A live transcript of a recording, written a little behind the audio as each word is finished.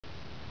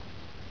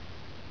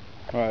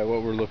Alright,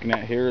 what we're looking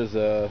at here is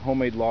a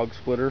homemade log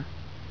splitter.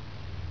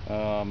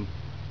 It's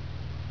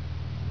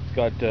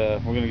got, we're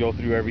going to go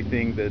through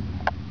everything that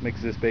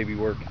makes this baby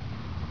work.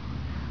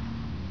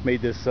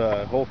 Made this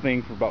whole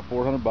thing for about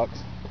 400 bucks.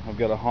 I've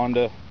got a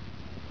Honda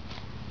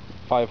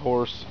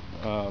 5-horse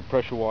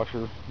pressure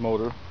washer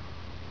motor,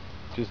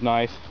 which is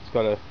nice. It's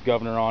got a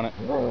governor on it.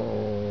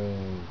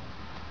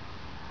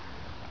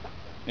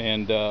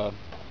 And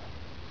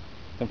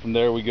then from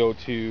there we go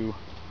to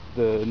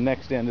the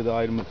next end of the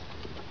item.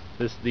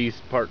 These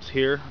parts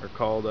here are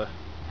called a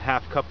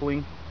half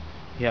coupling.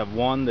 You have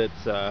one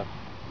that's the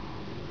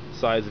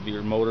size of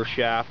your motor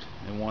shaft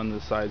and one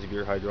the size of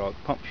your hydraulic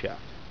pump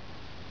shaft.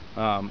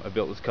 I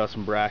built this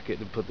custom bracket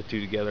to put the two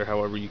together.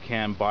 However, you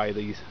can buy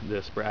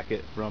this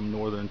bracket from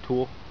Northern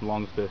Tool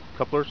along with the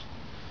couplers.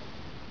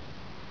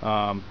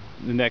 The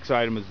next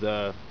item is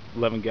the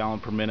 11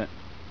 gallon per minute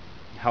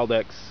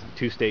Haldex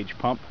 2-stage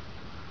pump.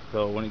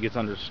 So when it gets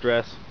under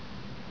stress,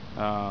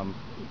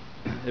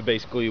 it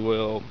basically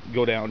will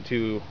go down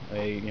to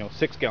a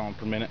 6 gallon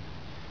per minute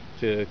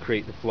to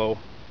create the flow,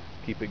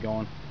 keep it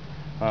going.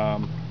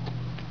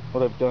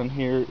 What I've done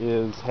here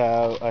is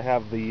I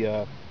have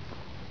the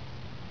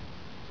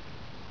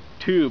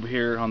tube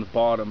here on the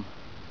bottom.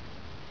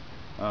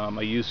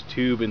 I use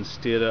tube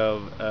instead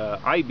of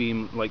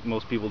I-beam like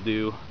most people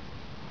do,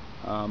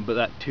 but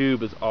that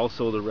tube is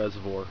also the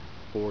reservoir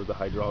for the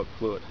hydraulic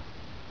fluid.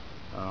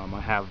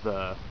 I have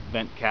the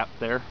vent cap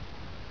there.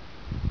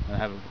 I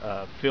have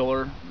a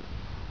filler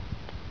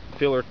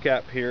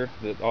cap here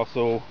that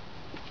also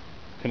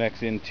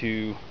connects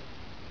into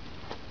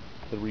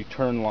the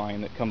return line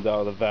that comes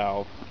out of the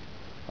valve.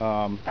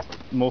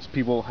 Most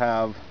people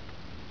have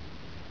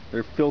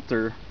their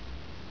filter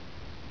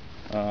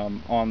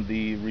on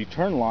the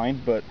return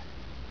line, but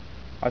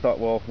I thought,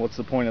 well, what's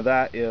the point of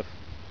that if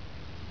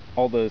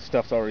all the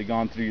stuff's already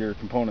gone through your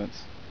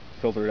components?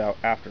 Filter it out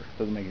after.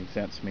 Doesn't make any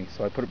sense to me.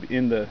 So I put it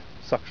in the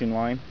suction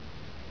line.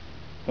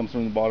 Comes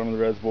from the bottom of the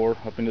reservoir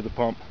up into the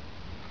pump.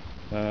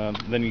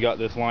 Then you got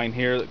this line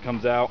here that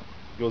comes out,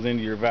 goes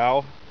into your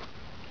valve.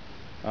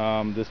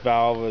 This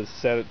valve is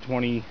set at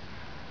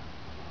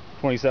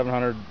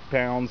 2,700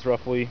 pounds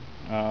roughly.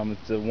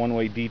 It's a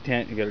one-way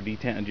detent. You got a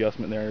detent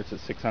adjustment there. It's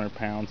at 600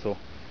 pounds. So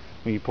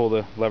when you pull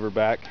the lever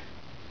back,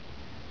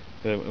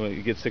 when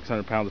you get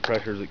 600 pounds of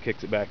pressure, it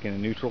kicks it back into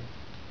neutral.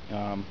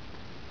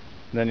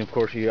 Then of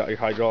course you got your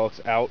hydraulics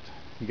out.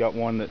 You got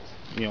one that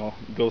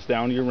goes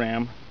down to your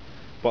ram.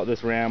 Bought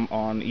this ram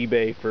on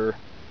eBay for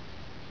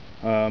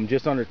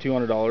just under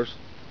 $200.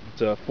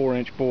 It's a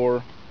 4-inch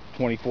bore,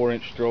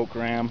 24-inch stroke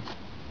ram.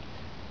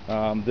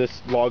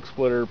 This log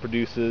splitter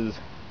produces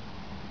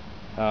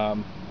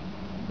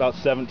about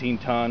 17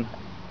 ton,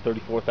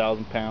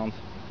 34,000 pounds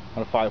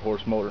on a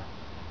 5-horse motor.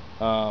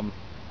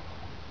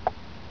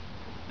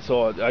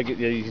 So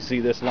you can see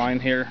this line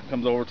here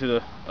comes over to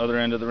the other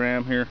end of the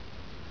ram here.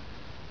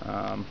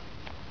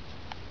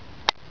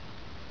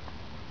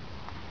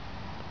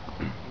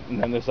 And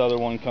then this other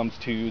one comes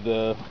to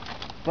the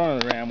front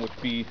of the ram, which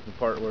would be the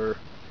part where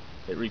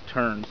it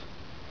returns.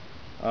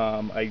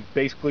 I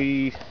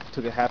basically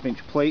took a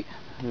 1/2-inch plate.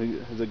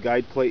 There's a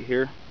guide plate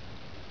here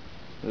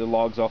the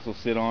logs also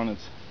sit on.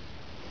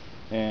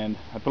 And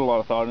I put a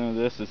lot of thought into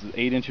this. This is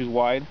 8 inches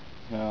wide,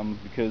 and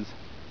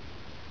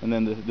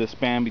then the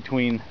span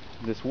between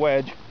this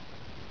wedge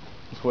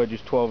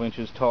is 12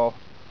 inches tall.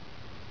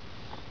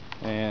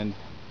 And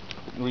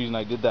the reason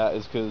I did that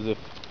is because if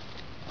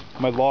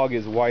my log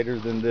is wider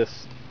than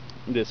this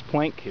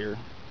plank here,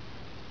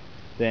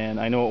 then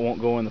I know it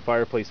won't go in the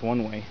fireplace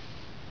one way.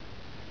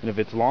 And if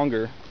it's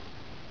longer,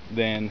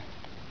 then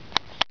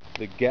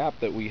the gap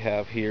that we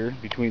have here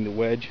between the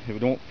wedge, if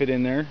it won't fit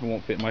in there, it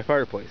won't fit in my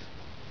fireplace.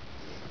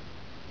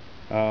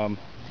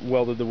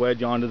 Welded the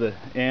wedge onto the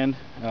end.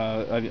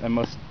 I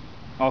must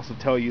also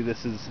tell you,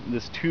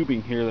 this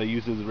tubing here that I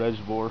use as a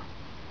reservoir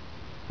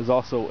is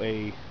also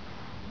a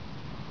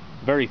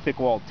very thick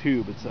walled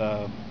tube. It's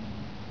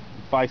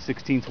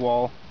 5/16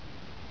 wall,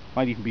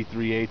 might even be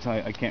 3/8.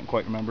 I can't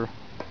quite remember.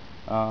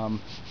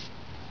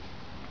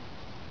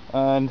 And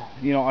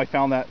I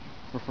found that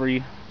for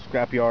free,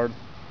 scrapyard.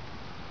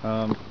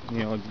 You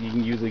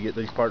can usually get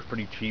these parts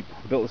pretty cheap.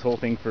 I built this whole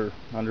thing for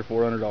under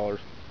 $400.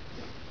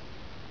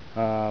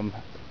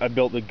 I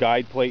built the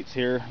guide plates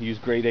here.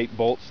 Used grade 8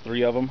 bolts,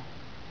 3 of them.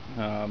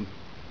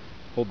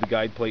 Hold the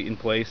guide plate in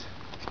place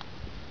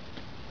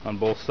on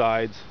both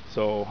sides,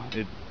 so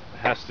it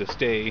has to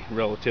stay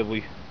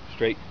relatively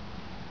straight.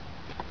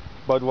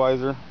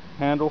 Budweiser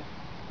handle,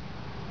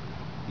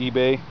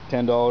 eBay,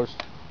 $10.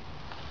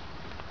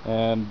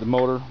 And the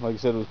motor, like I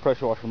said, it was a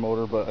pressure washer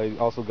motor, but I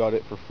also got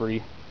it for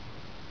free.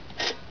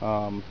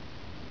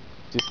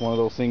 Just one of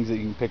those things that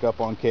you can pick up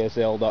on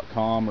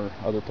KSL.com or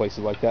other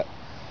places like that.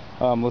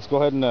 Let's go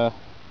ahead and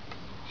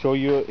show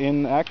you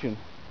in action.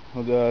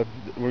 We're going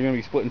to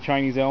be splitting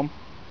Chinese elm,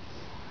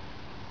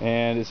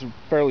 and it's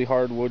fairly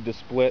hard wood to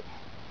split,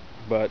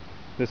 but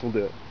this will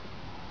do it.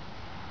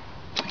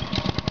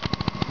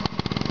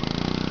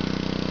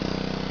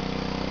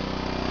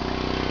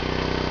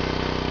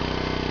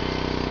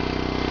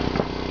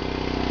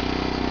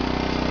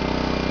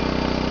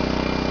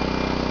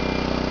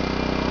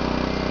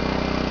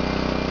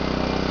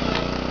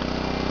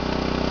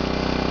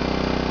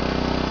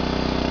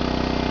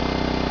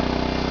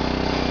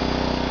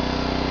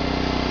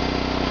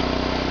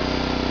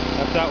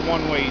 That's that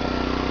one way.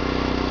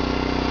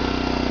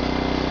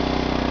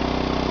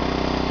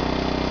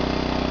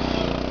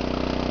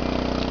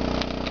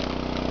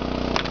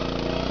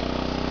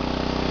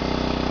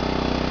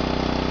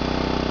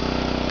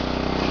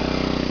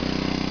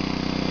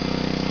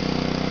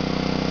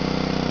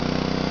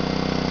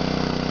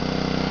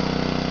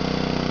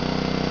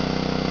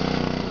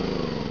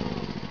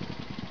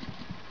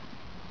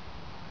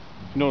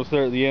 Notice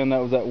there at the end, that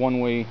was that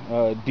one-way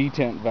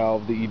detent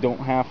valve that you don't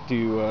have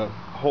to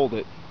hold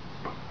it.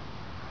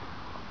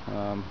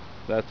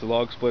 That's the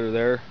log splitter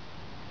there.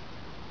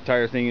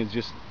 Entire thing is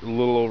just a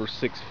little over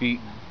 6 feet.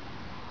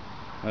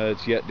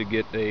 It's yet to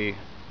get a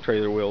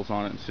trailer wheels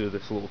on it instead of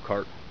this little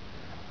cart.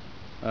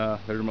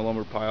 There's my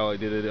lumber pile. I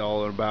did it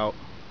all in about,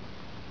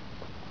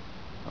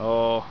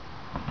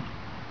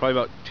 probably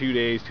about 2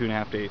 days,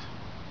 2.5 days.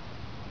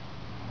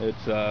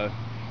 It's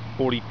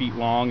 40 feet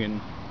long and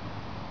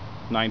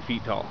 9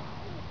 feet tall.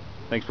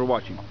 Thanks for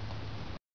watching.